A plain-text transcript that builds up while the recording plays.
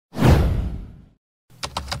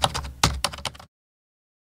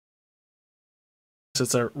So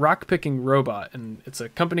it's a rock picking robot, and it's a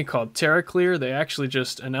company called TerraClear. They actually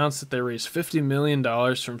just announced that they raised $50 million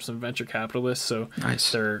from some venture capitalists. So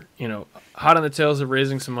Nice. they're, hot on the tails of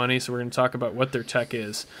raising some money. So we're going to talk about what their tech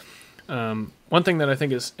is. One thing that I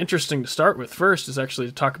think is interesting to start with first is actually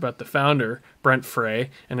to talk about the founder, Brent Frei,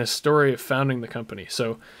 and his story of founding the company.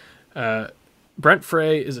 So Brent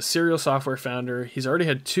Frei is a serial software founder. He's already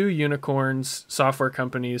had 2 unicorns software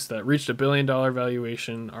companies that reached $1 billion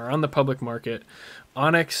valuation, are on the public market,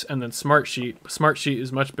 Onyx and then Smartsheet. Smartsheet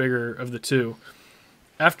is much bigger of the 2.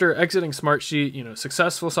 After exiting Smartsheet,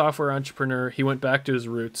 successful software entrepreneur, he went back to his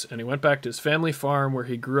roots, and he went back to his family farm where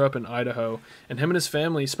he grew up in Idaho, and him and his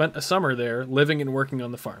family spent a summer there living and working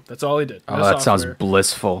on the farm. That's all he did. Oh, that sounds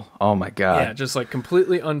blissful. Oh my God. Yeah, just like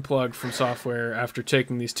completely unplugged from software after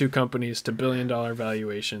taking these 2 companies to $1 billion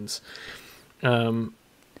valuations.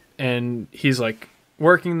 And he's like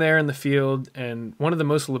working there in the field, and one of the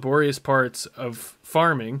most laborious parts of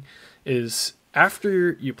farming is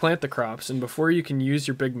after you plant the crops and before you can use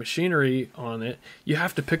your big machinery on it, you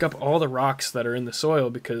have to pick up all the rocks that are in the soil,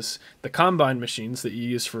 because the combine machines that you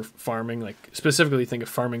use for farming, like specifically think of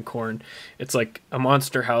farming corn, it's like a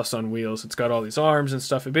monster house on wheels. It's got all these arms and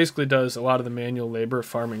stuff. It basically does a lot of the manual labor of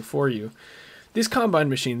farming for you. These combine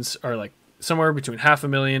machines are like somewhere between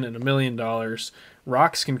 $500,000 and $1 million.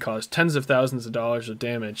 Rocks can cause tens of thousands of dollars of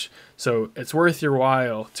damage, so it's worth your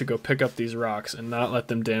while to go pick up these rocks and not let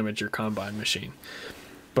them damage your combine machine.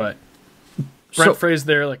 But Brent Frei's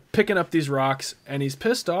there, like picking up these rocks, and he's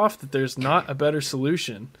pissed off that there's not a better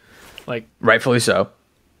solution. Like, rightfully so.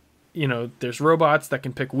 There's robots that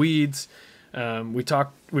can pick weeds. We've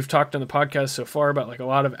talked on the podcast so far about like a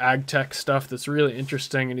lot of agtech stuff that's really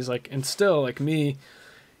interesting, and he's like, and still like me,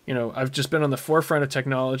 I've just been on the forefront of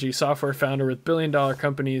technology, software founder with billion-dollar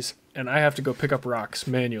companies, and I have to go pick up rocks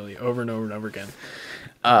manually over and over and over again.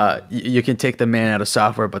 You can take the man out of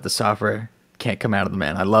software, but the software can't come out of the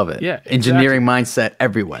man. I love it. Yeah, exactly. Engineering mindset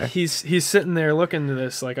everywhere. He's sitting there looking to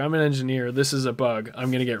this like, I'm an engineer. This is a bug.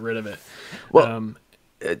 I'm going to get rid of it. Well,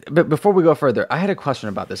 but before we go further, I had a question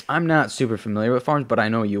about this. I'm not super familiar with farms, but I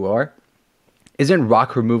know you are. Isn't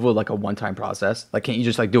rock removal like a one-time process? Like, can't you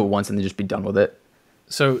just like do it once and then just be done with it?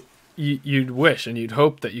 So you'd wish and you'd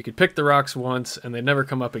hope that you could pick the rocks once and they'd never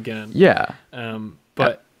come up again. Yeah.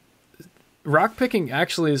 But rock picking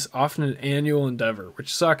actually is often an annual endeavor,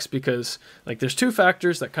 which sucks because like there's 2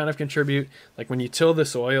 factors that kind of contribute. Like when you till the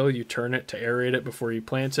soil, you turn it to aerate it before you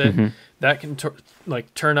plant it. Mm-hmm. That can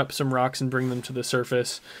turn up some rocks and bring them to the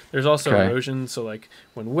surface. There's also erosion. So like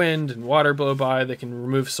when wind and water blow by, they can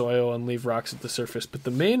remove soil and leave rocks at the surface. But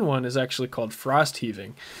the main one is actually called frost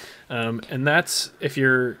heaving. And that's if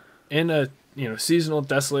you're in a seasonal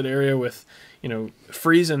desolate area with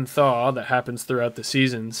freeze and thaw that happens throughout the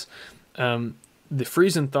seasons. The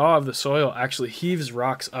freeze and thaw of the soil actually heaves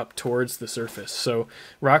rocks up towards the surface. So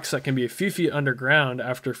rocks that can be a few feet underground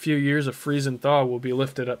after a few years of freeze and thaw will be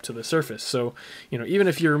lifted up to the surface. So even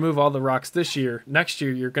if you remove all the rocks this year, next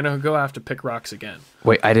year you're gonna go have to pick rocks again.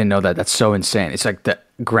 Wait, I didn't know that. That's so insane. It's like the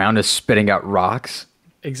ground is spitting out rocks.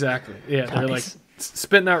 Exactly. Yeah, nice. They're like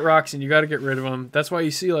spitting out rocks, and you got to get rid of them. That's why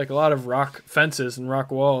you see like a lot of rock fences and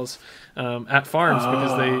rock walls at farms,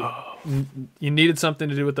 because you needed something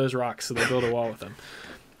to do with those rocks, so they build a wall with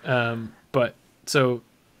them. But so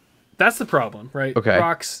that's the problem, right? Okay.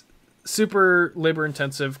 Rocks, super labor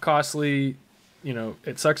intensive, costly.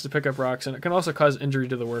 It sucks to pick up rocks, and it can also cause injury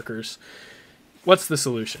to the workers. What's the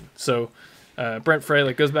solution? So Brent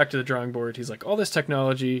Frei goes back to the drawing board. He's like, all this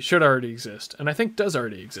technology should already exist, and I think does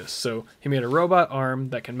already exist. So he made a robot arm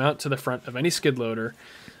that can mount to the front of any skid loader.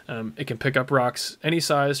 It can pick up rocks any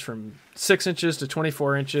size from 6 inches to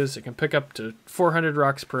 24 inches. It can pick up to 400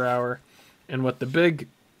 rocks per hour. And what the big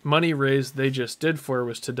money raise they just did for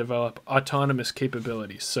was to develop autonomous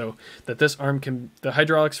capabilities, so that the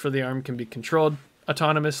hydraulics for the arm can be controlled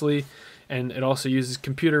autonomously. And it also uses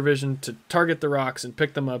computer vision to target the rocks and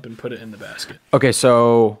pick them up and put it in the basket. Okay,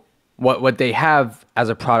 so what they have as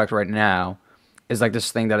a product right now is like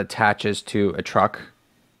this thing that attaches to a truck,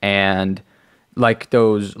 and like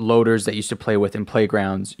those loaders that you used to play with in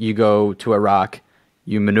playgrounds, you go to a rock,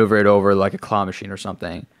 you maneuver it over like a claw machine or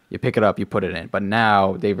something, you pick it up, you put it in. But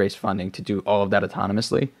now they've raised funding to do all of that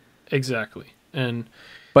autonomously. Exactly. And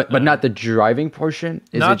But not the driving portion?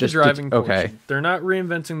 Not the driving portion. Okay. They're not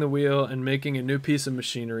reinventing the wheel and making a new piece of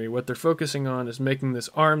machinery. What they're focusing on is making this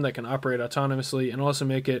arm that can operate autonomously and also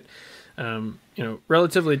make it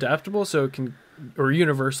relatively adaptable or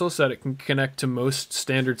universal, so that it can connect to most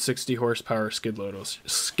standard 60 horsepower skid loaders.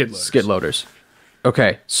 Skid loaders.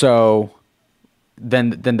 Okay, so then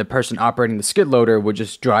the person operating the skid loader would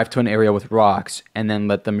just drive to an area with rocks and then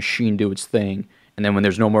let the machine do its thing And then when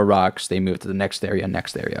there's no more rocks, they move to the next area,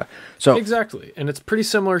 next area. So exactly. And it's pretty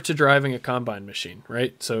similar to driving a combine machine,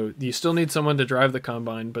 right? So you still need someone to drive the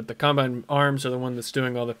combine, but the combine arms are the one that's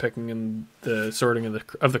doing all the picking and the sorting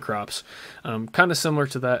of the crops. Kind of similar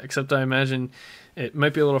to that, except I imagine it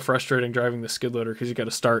might be a little frustrating driving the skid loader because you got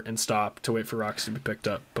to start and stop to wait for rocks to be picked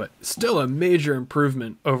up. But still a major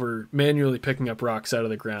improvement over manually picking up rocks out of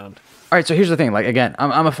the ground. All right, so here's the thing. Like, again,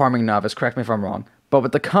 I'm a farming novice. Correct me if I'm wrong. But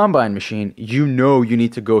with the combine machine, you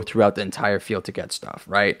need to go throughout the entire field to get stuff,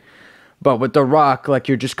 right? But with the rock, like,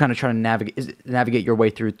 you're just kind of trying to navigate your way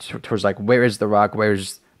through towards, like, where is the rock?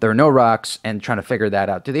 There are no rocks, and trying to figure that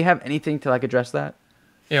out. Do they have anything to, like, address that?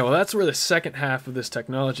 Yeah, well, that's where the second half of this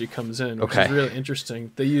technology comes in, which is really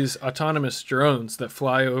interesting. They use autonomous drones that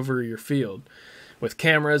fly over your field with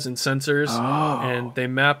cameras and sensors, and they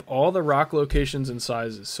map all the rock locations and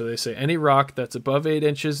sizes. So they say any rock that's above 8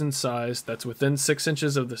 inches in size, that's within 6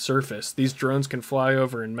 inches of the surface, these drones can fly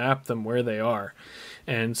over and map them where they are.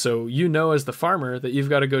 And so as the farmer that you've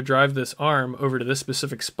got to go drive this arm over to this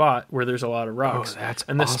specific spot where there's a lot of rocks.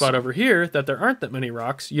 And this spot over here that there aren't that many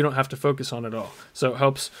rocks, you don't have to focus on at all. So it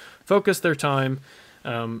helps focus their time.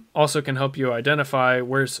 Also can help you identify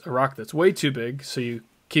where's a rock that's way too big, so you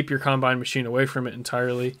keep your combine machine away from it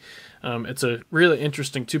entirely. It's a really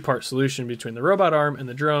interesting two-part solution between the robot arm and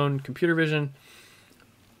the drone, computer vision.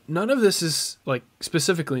 None of this is like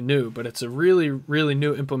specifically new, but it's a really, really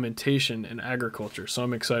new implementation in agriculture. So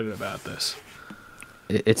I'm excited about this.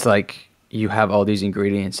 It's like you have all these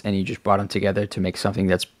ingredients and you just brought them together to make something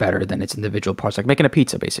that's better than its individual parts, like making a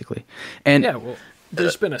pizza, basically. And yeah, well,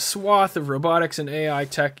 there's been a swath of robotics and AI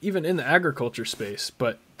tech, even in the agriculture space,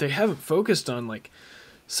 but they haven't focused on like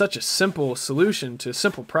such a simple solution to a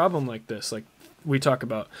simple problem like this. Like, we talk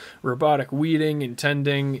about robotic weeding and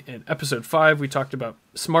tending. In episode 5, we talked about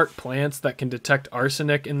smart plants that can detect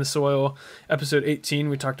arsenic in the soil. Episode 18,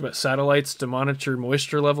 we talked about satellites to monitor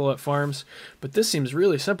moisture level at farms. But this seems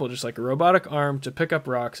really simple, just like a robotic arm to pick up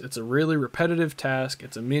rocks. It's a really repetitive task.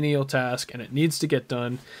 It's a menial task, and it needs to get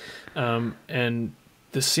done. And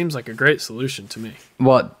this seems like a great solution to me.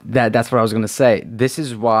 Well, that's what I was going to say. This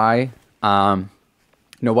is why...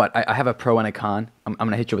 you know what? I have a pro and a con. I'm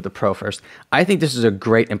going to hit you with the pro first. I think this is a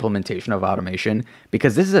great implementation of automation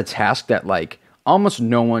because this is a task that like almost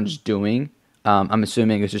no one's doing. I'm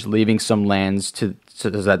assuming it's just leaving some lands so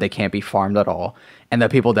that they can't be farmed at all. And the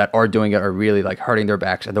people that are doing it are really like hurting their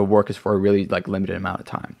backs, and the work is for a really like limited amount of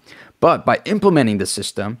time. But by implementing the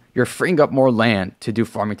system, you're freeing up more land to do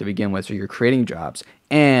farming to begin with. So you're creating jobs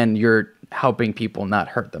and you're helping people not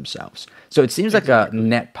hurt themselves. So it seems like a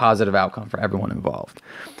net positive outcome for everyone involved.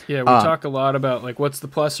 Yeah, we talk a lot about like what's the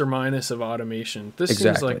plus or minus of automation. This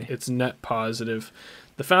seems like it's net positive.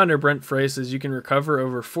 The founder, Brent Frei, says you can recover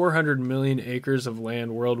over 400 million acres of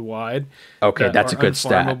land worldwide. Okay, that's a good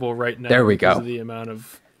stat. Unfarmable right now. There we go. Because of the amount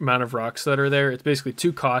of rocks that are there. It's basically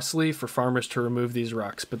too costly for farmers to remove these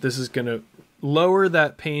rocks, but this is going to lower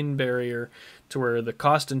that pain barrier to where the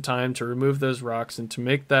cost and time to remove those rocks and to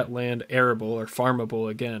make that land arable or farmable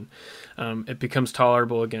again, it becomes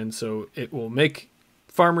tolerable again. So it will make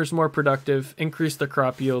farmers more productive, increase their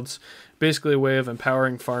crop yields, basically a way of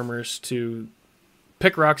empowering farmers to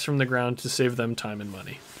pick rocks from the ground to save them time and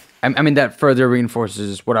money. I mean, that further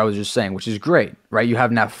reinforces what I was just saying, which is great, right? You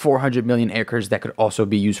have now 400 million acres that could also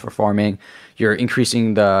be used for farming. You're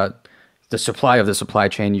increasing the supply of the supply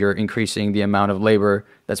chain. You're increasing the amount of labor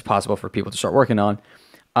that's possible for people to start working on.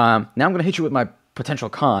 Now I'm going to hit you with my potential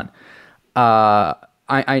con.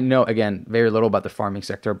 I know, again, very little about the farming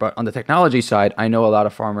sector, but on the technology side, I know a lot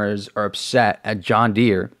of farmers are upset at John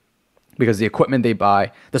Deere because the equipment they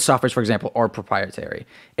buy, the softwares, for example, are proprietary.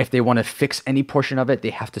 If they want to fix any portion of it,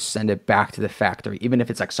 they have to send it back to the factory, even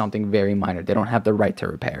if it's like something very minor. They don't have the right to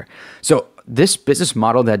repair. So this business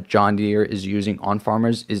model that John Deere is using on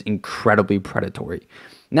farmers is incredibly predatory.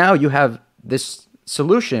 Now you have this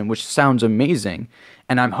solution, which sounds amazing.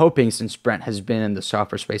 And I'm hoping, since Brent has been in the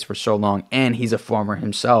software space for so long and he's a farmer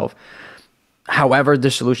himself, however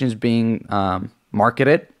the solution is being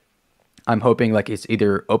marketed, I'm hoping like it's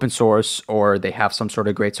either open source or they have some sort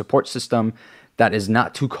of great support system that is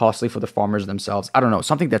not too costly for the farmers themselves. I don't know,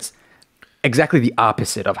 something that's exactly the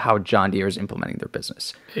opposite of how John Deere is implementing their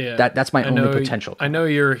business. Yeah, that's my only potential. I know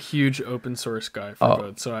you're a huge open source guy for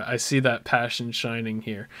both, so I see that passion shining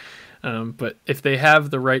here. But if they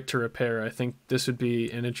have the right to repair, I think this would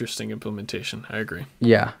be an interesting implementation. I agree.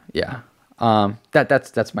 Yeah.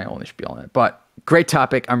 That's my only spiel on it. But great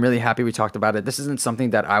topic. I'm really happy we talked about it. This isn't something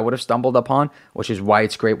that I would have stumbled upon, which is why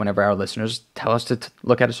it's great whenever our listeners tell us to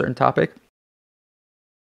look at a certain topic.